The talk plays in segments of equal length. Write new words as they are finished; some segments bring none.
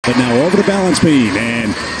But now over the balance beam,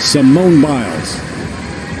 and Simone Biles.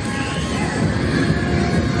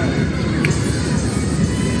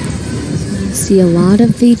 See a lot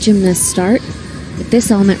of the gymnasts start with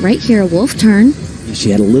this element right here, a wolf turn. She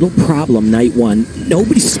had a little problem night one.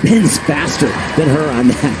 Nobody spins faster than her on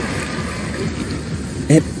that.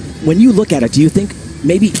 And when you look at it, do you think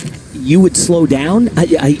maybe you would slow down?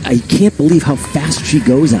 I can't believe how fast she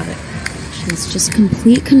goes on it. She has just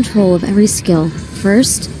complete control of every skill.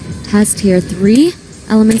 First test here, 3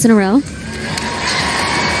 elements in a row.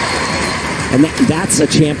 And that's a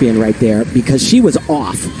champion right there, because she was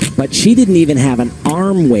off, but she didn't even have an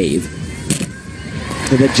arm wave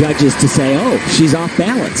for the judges to say, oh, she's off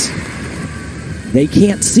balance. They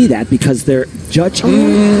can't see that because they're judging.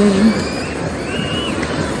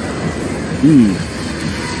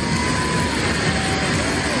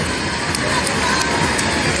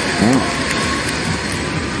 Oh.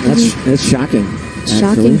 That's shocking.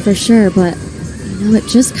 Shocking for sure, but it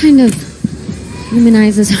just kind of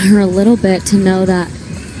humanizes her a little bit to know that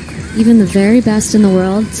even the very best in the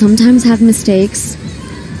world sometimes have mistakes.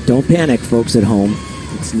 Don't panic, folks at home.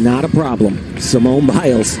 It's not a problem. Simone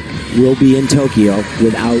Biles will be in Tokyo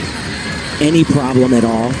without any problem at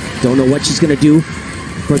all. Don't know what she's going to do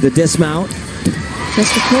for the dismount.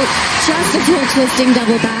 Just a full twisting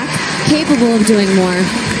double back, capable of doing more.